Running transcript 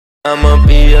I'ma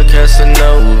be a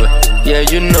Casanova. Yeah,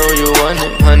 you know you want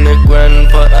it. 100 grand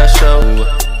per a show.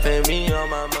 Pay me all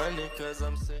my money, cause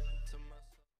I'm sick to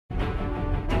myself.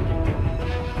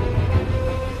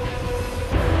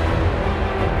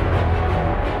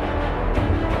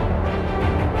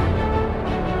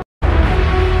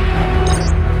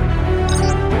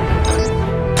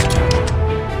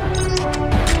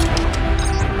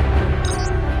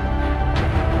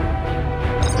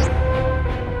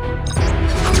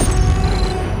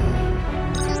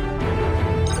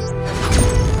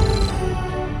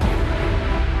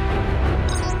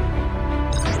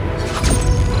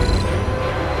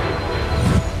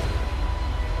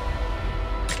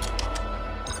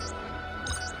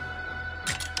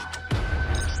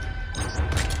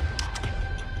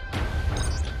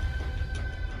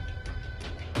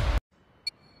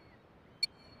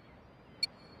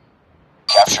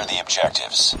 Capture the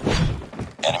objectives.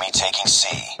 Enemy taking C.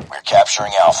 We're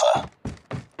capturing Alpha.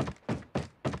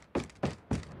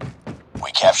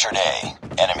 We captured A.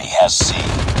 Enemy has C.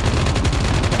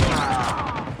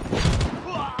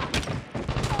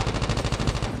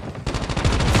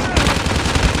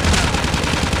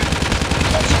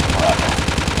 Capturing Bravo.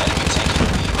 Enemy taking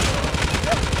B.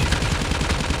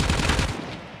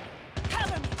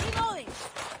 Cover me, reloading.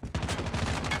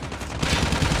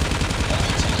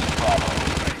 Enemy taking Bravo.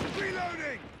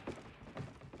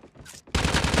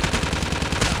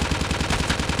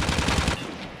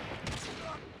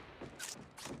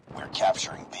 We're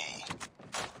capturing B.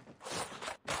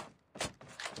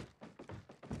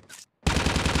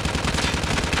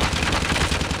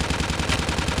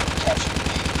 Capturing B.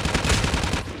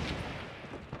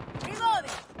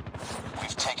 Reloading.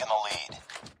 We've taken the lead.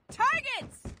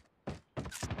 Targets.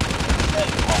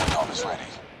 Molotov is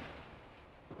ready.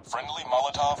 Friendly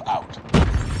Molotov out.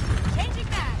 Changing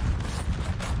back.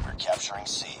 We're capturing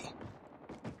C.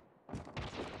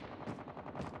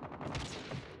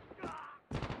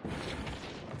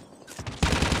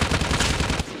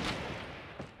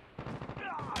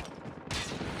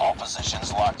 All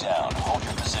positions locked down. Hold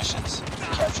your positions.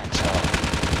 Capture Charlie.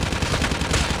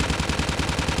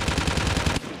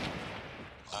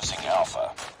 Losing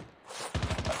Alpha.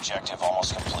 Objective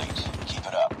almost complete. Keep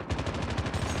it up.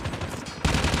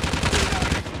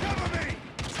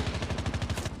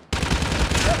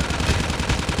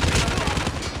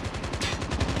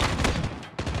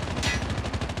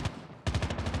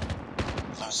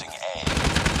 Losing A.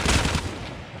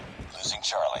 Losing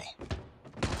Charlie.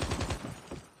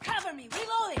 Cover me,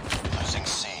 reloading. Losing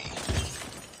C.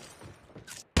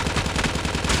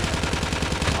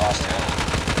 Lost A.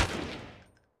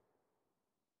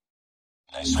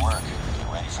 Nice work.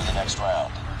 Get ready for the next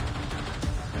round.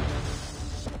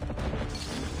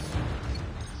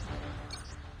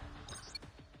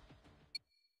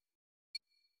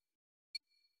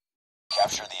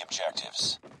 Capture the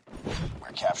objectives.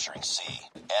 We're capturing C.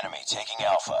 Enemy taking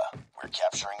Alpha. We're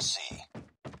capturing C.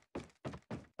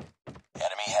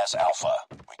 Enemy has Alpha.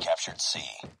 We captured C.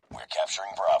 We're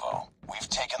capturing Bravo. We've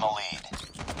taken the lead.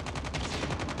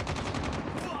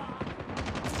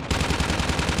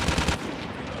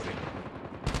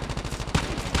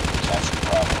 Captured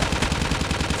Bravo.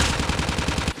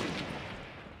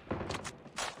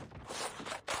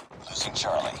 Losing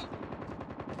Charlie.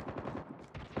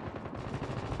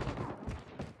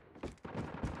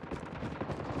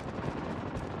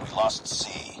 We lost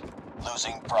C.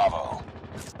 Losing Bravo.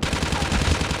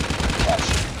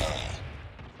 Captured A.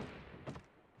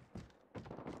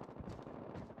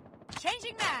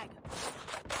 Changing mag.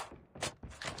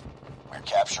 We're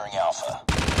capturing Alpha.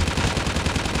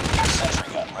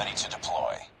 Sentry gun ready to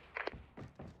deploy.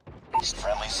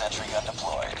 Friendly sentry gun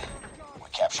deployed. We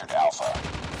captured Alpha.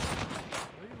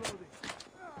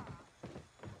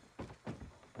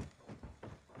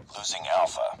 Losing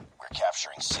Alpha. We're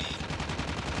capturing C.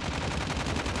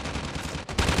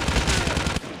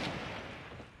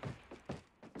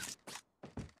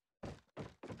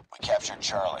 We captured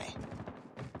Charlie.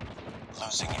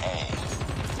 Losing A.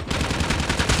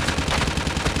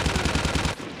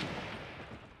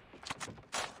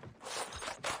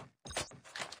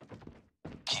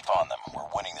 Keep on them. We're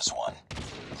winning this one.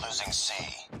 Losing C.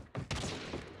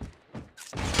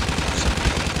 Losing B.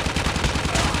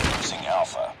 Losing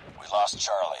Alpha. We lost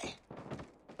Charlie.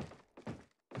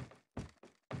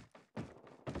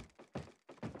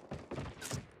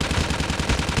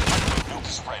 Nuke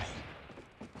is ready.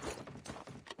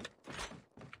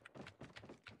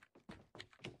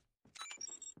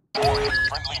 Warning,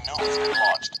 friendly nuke has been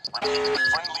launched. Repeat,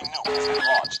 friendly nuke has been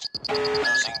launched.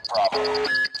 Losing Bravo.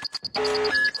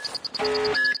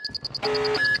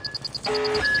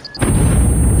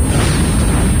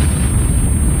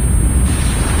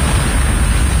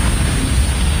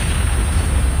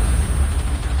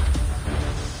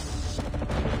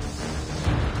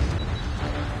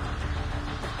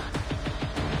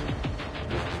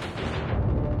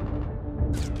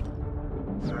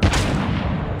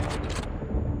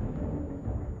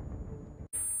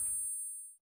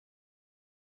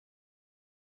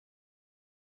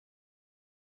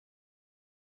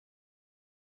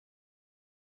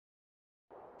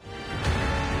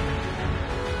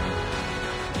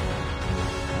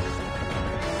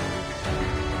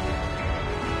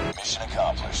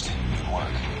 accomplished. Good work.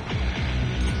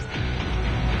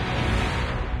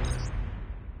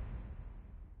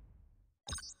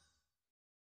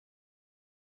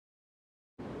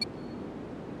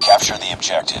 Capture the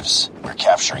objectives. We're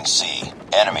capturing C.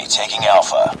 Enemy taking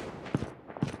Alpha.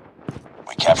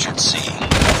 We captured C. Enemy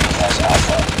has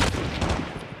Alpha.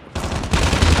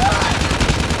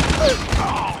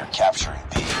 We're capturing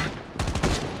B.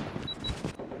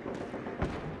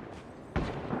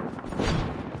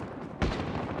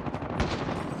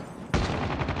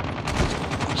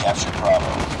 We captured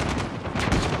Bravo.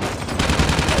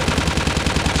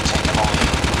 We've taken the lead.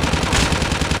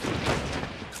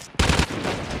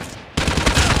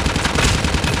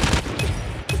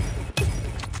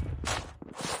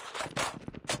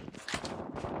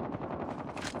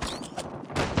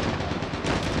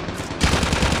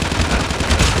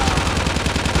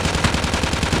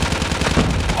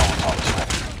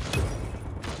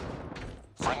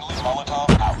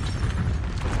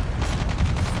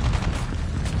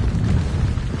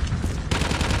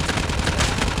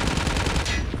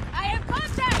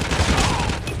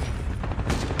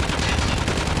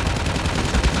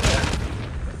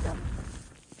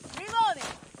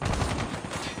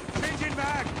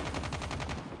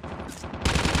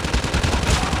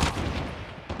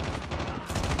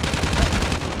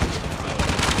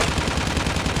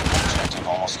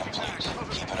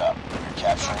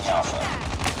 Capturing Alpha.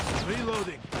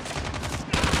 Reloading.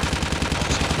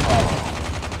 Losing Bravo.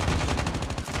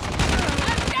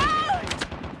 I'm down!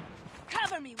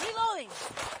 Cover me, reloading!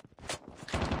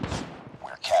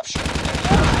 We're capturing A.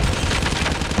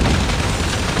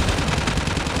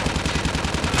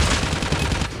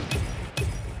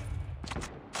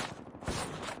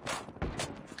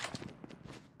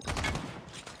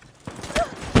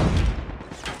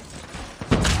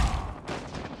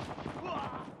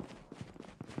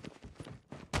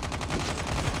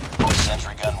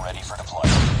 Sentry gun ready for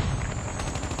deployment.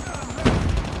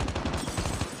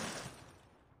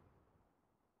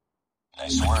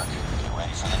 Nice work. Get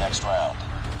ready for the next round.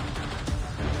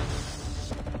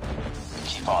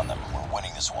 Keep on them. We're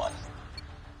winning this one.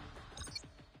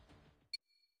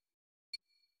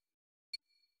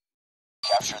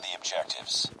 Capture the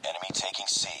objectives. Enemy taking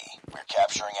C. We're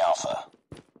capturing Alpha.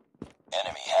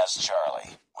 Enemy has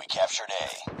Charlie. We captured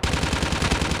A.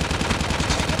 We've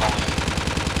taken the lead.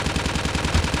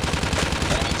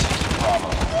 Enemy taking Bravo.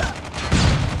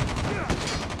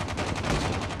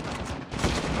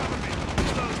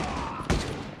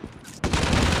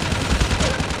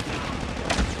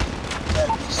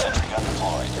 Sentry gun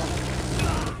deployed.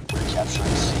 We're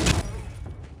capturing C.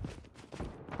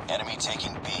 Enemy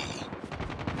taking B.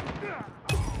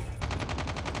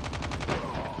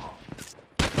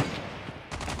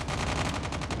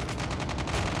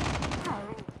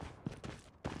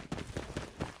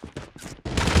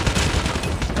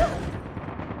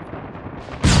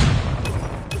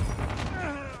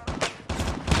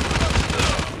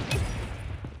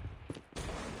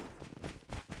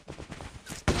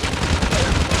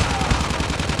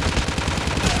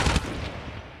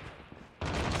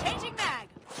 Changing mag!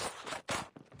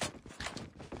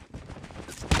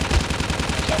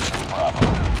 Capturing Bravo.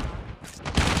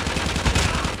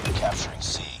 Capturing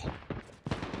C.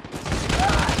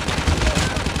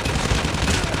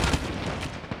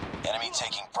 Enemy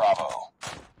taking Bravo.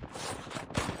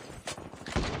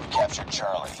 Captured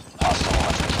Charlie. Hostile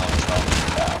hunter-killer drone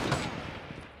inbound.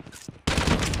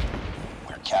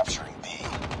 We're capturing B.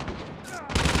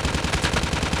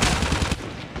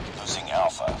 Losing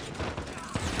Alpha.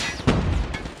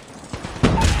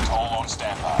 Toll on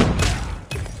standby.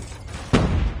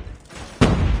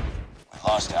 We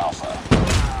lost Alpha.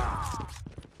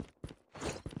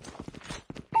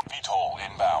 VTOL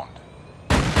inbound.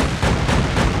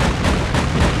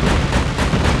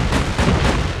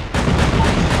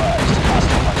 Advised,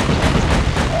 hostile hunter-killer drone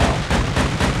inbound.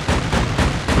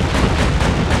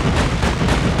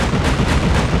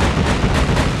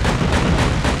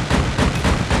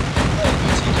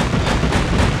 Enemy taking B.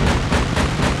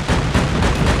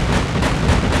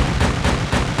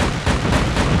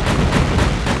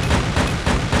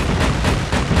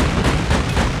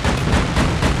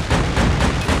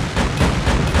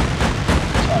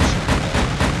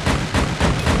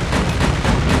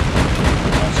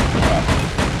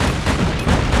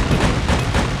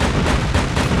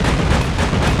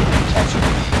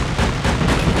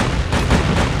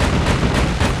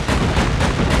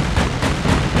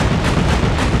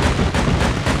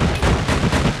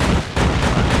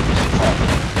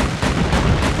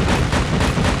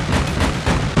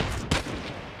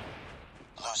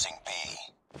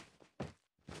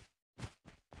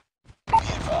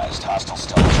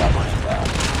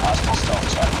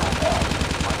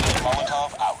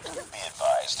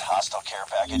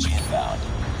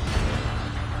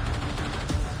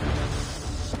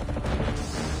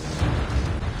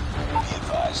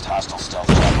 advised, hostile stealth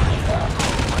chopper inbound.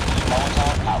 Friendly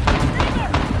Molotov out.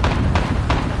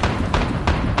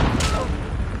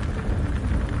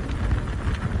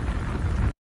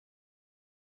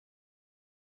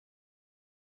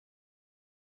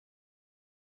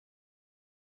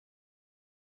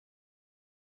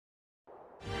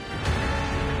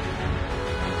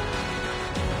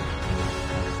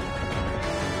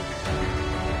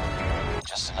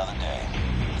 Just another day.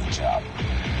 Good job.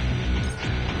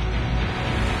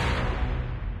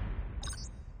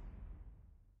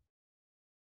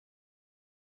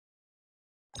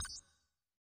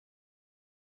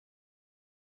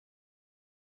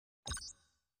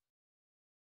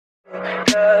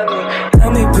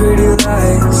 Tell me pretty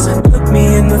lies, look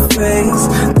me in the face,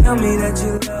 tell me that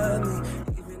you love